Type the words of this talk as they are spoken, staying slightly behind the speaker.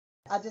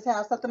I just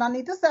have something I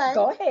need to say.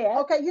 Go ahead.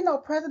 Okay, you know,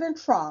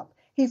 President Trump,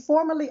 he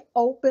formally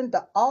opened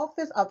the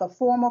office of the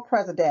former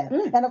president.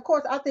 And of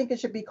course, I think it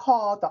should be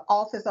called the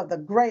office of the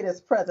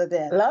greatest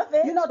president. Love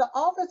it. You know, the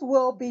office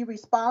will be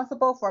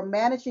responsible for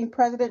managing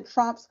President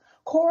Trump's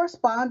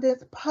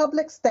correspondence,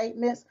 public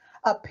statements,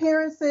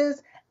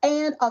 appearances,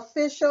 and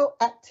official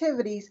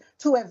activities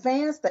to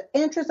advance the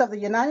interests of the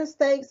United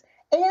States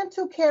and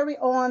to carry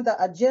on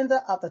the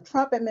agenda of the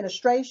Trump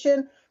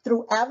administration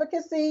through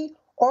advocacy,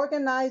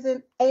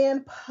 organizing,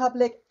 and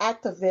public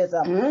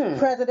activism.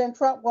 President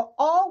Trump will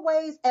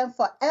always and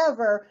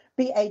forever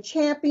be a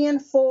champion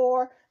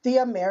for the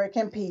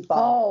American people.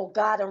 Oh,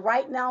 God. And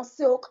right now,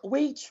 Silk,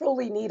 we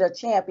truly need a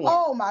champion.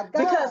 Oh, my God.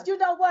 Because you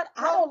know what?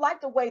 I don't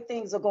like the way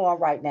things are going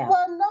right now.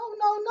 Well, no.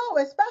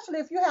 Especially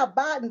if you have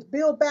Biden's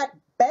Build Back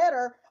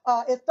Better,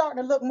 it's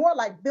starting to look more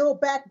like Build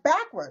Back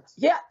Backwards.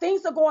 Yeah,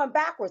 things are going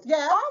backwards.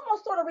 Yeah.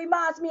 Almost sort of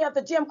reminds me of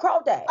the Jim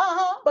Crow days.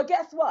 But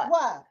guess what?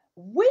 What?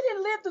 We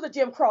didn't live through the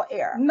Jim Crow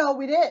era. No,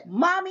 we didn't.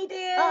 Mommy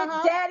did,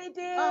 Daddy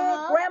did,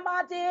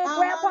 Grandma did,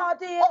 Grandpa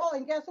did. Oh,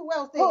 and guess who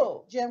else did?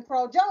 Who? Jim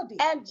Crow Joe did.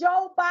 And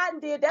Joe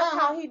Biden did. That's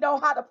how he know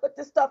how to put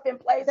this stuff in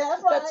place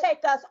That's right. to take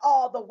us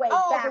all the way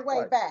all the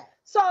way back.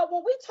 So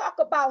when we talk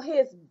about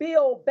his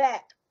Build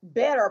Back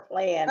Better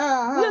plan,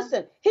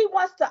 listen, he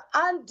wants to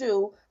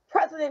undo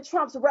President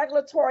Trump's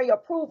regulatory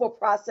approval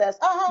process,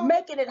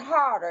 making it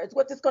harder is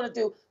what it's going to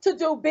do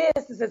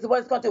business is what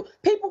it's going to do.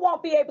 People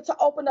won't be able to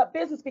open up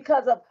business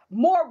because of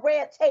more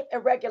red tape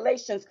and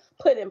regulations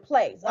put in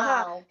place.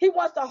 Wow. He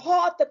wants to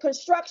halt the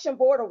construction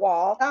border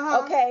wall,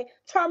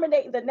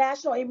 terminating the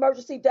national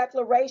emergency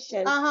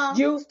declaration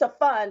used to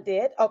fund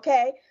it,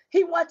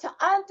 He wants to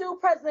undo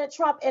President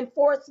Trump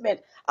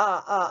enforcement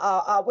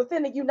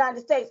within the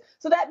United States.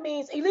 So that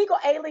means illegal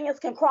aliens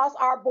can cross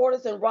our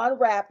borders and run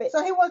rapid.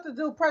 So he wants to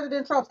do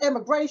President Trump's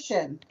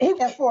immigration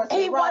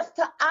enforcement. He wants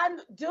to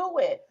undo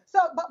it. So,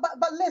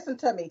 but listen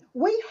to me.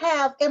 We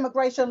have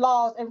immigration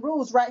laws and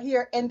rules right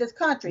here in this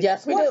country.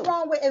 Yes, we do. What's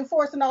wrong with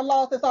enforcing our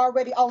laws that's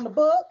already on the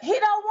book? He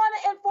don't want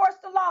to enforce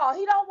the law.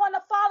 He don't want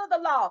to follow the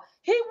law.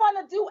 He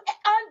want to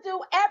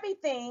undo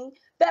everything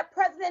that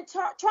President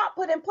Trump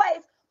put in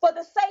place for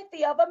the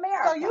safety of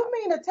America. So you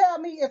mean to tell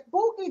me if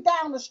Bookie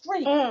down the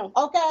street,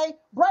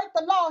 break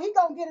the law, he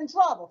gonna get in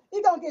trouble.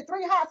 He gonna get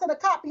 3 hots and a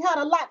cop behind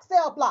a locked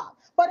cell block.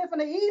 But if an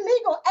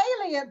illegal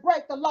alien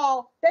break the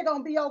law, they're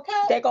gonna be okay?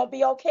 They're gonna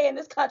be okay in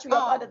this country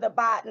under the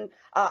Biden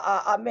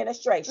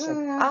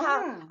administration.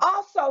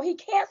 Also, he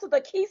canceled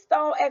the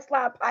Keystone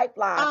X-Line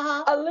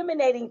pipeline,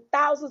 eliminating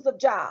thousands of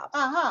jobs.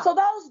 So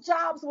those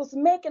jobs was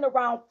making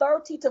around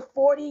 $30 to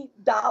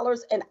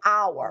 $40 an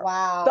hour.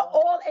 Wow. The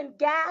oil and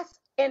gas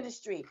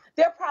industry,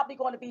 they're probably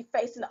going to be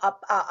facing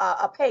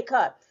a pay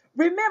cut.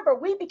 Remember,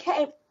 we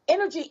became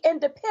energy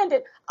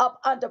independent up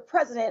under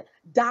President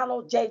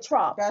Donald J.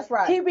 Trump. That's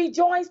right. He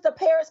rejoins the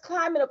Paris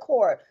Climate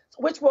Accord,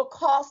 which will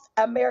cost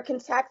American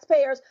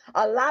taxpayers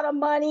a lot of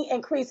money,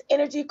 increase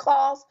energy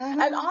costs,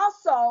 and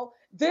also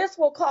this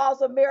will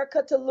cause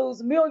America to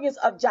lose millions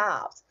of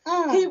jobs.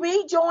 He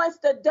rejoins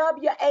the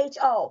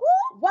WHO.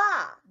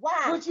 Why?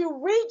 Would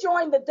you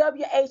rejoin the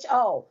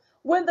WHO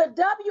when the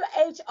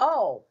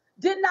WHO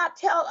did not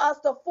tell us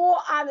the full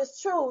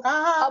honest truth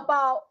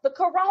about the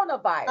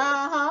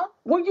coronavirus?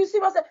 When you see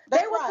what I'm saying,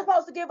 they were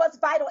supposed to give us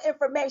vital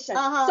information.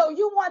 So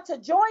you want to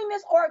join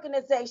this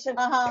organization,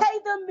 pay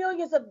them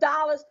millions of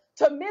dollars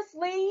to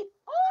mislead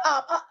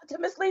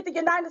the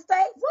United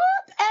States?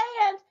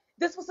 And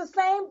this was the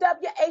same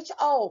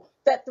WHO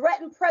that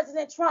threatened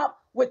President Trump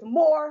with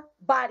more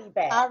body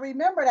bags. I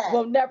remember that.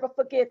 We'll never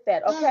forget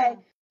that, okay?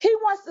 He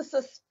wants to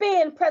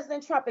suspend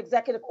President Trump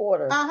executive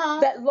orders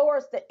that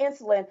lowers the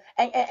insulin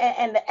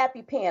and the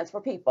EpiPens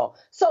for people.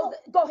 So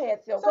go ahead,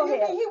 Phil. So you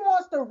mean he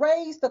wants to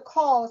raise the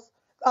cost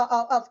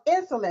of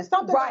insulin,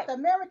 something that the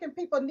American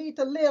people need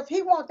to live.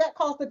 He wants that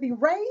cost to be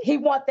raised? He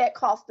wants that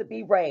cost to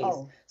be raised.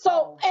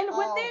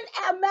 Within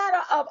a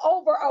matter of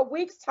over a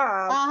week's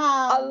time,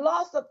 a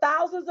loss of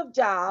thousands of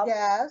jobs,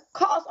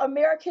 cost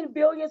American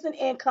billions in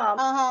income.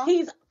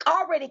 He's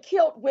already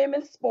killed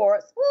women's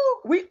sports.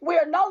 We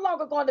are no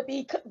longer going to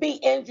be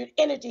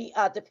energy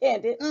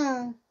dependent.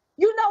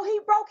 You know, he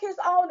broke his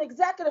own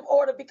executive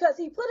order because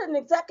he put an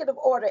executive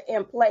order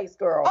in place,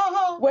 girl,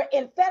 where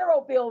in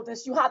federal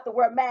buildings you have to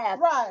wear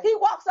masks. He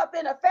walks up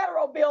in a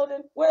federal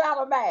building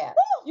without a mask.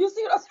 You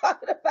see what I'm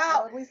talking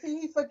about? We see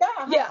he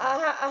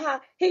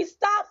forgot. He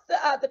stops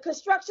the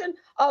construction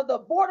of the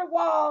border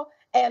wall.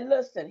 And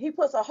listen, he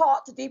puts a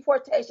halt to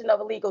deportation of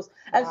illegals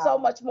and so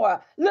much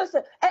more.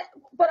 Listen,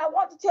 but I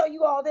want to tell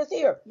you all this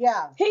here.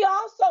 He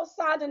also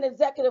signed an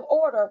executive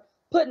order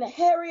putting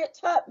Harriet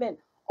Tubman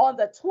on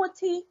the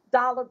 $20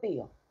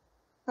 bill.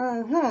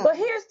 But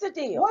here's the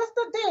deal. What's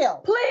the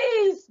deal?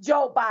 Please,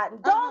 Joe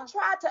Biden, don't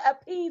try to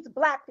appease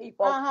black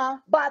people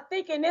by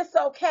thinking it's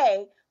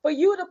okay for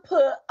you to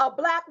put a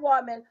black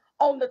woman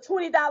on the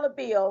 $20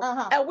 bill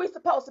and we're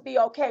supposed to be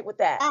okay with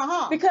that.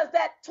 Because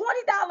that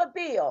 $20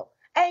 bill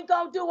ain't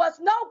gonna do us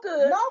no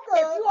good. No good.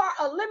 If you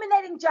are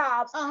eliminating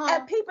jobs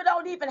and people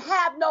don't even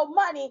have no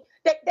money,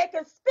 they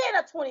can spend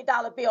a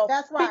 $20 bill.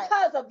 That's right.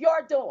 Because of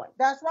your doing.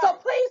 That's right. So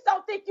please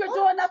don't think you're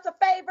doing us a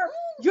favor.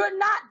 You're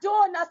not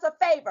doing us a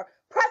favor.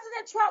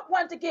 President Trump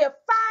wanted to give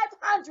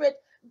 $500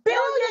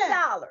 billion.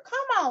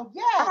 Come on,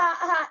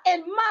 yeah.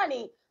 In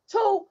money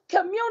to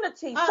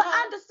communities, to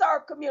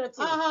underserved communities.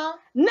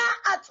 Not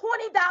a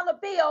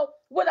 $20 bill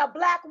with a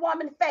black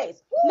woman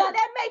face. Now,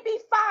 that may be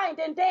fine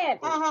and dandy,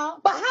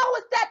 but how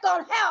is that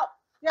going to help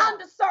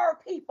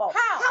underserved people?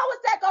 How is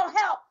that going to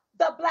help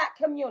the black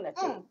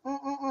community?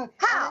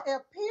 How? It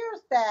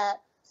appears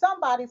that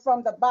somebody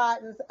from the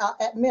Biden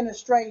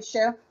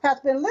administration has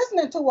been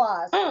listening to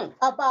us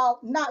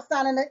about not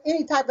signing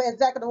any type of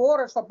executive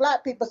orders for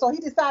black people. So he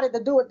decided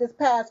to do it this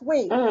past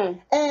week.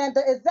 And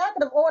the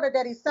executive order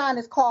that he signed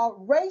is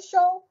called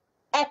racial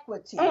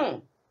equity.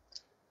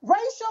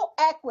 Racial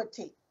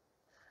equity.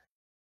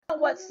 You know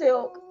what,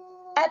 Silk?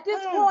 At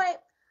this point,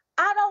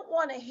 I don't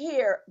want to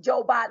hear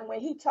Joe Biden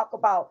when he talk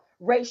about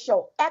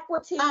racial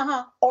equity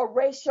or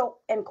racial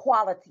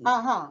inequality.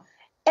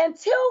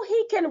 Until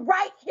he can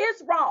right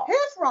his wrong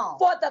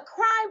for the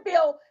crime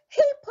bill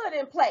he put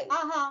in place,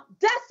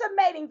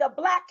 decimating the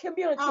black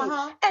community,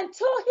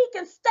 until he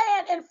can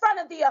stand in front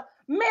of the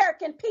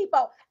American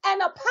people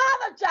and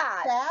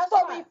apologize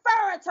for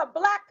referring to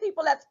black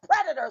people as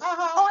predators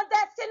on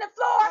that Senate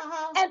floor,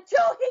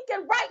 until he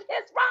can right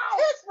his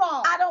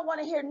wrong. I don't want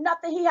to hear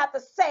nothing he has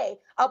to say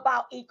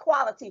about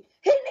equality.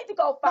 He needs to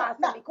go find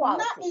some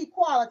equality. Not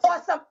equality.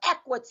 Or some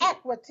equity.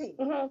 Equity.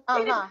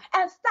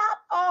 And stop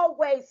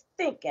always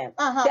thinking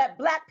that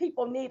black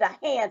people need a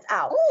hands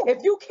out.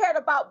 If you cared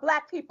about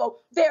black people,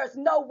 there's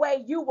no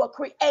way you will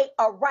create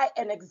or write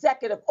an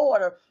executive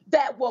order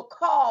that will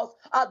cause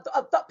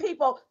the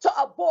people to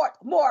abort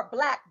more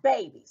black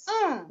babies.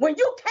 When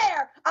you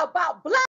care about black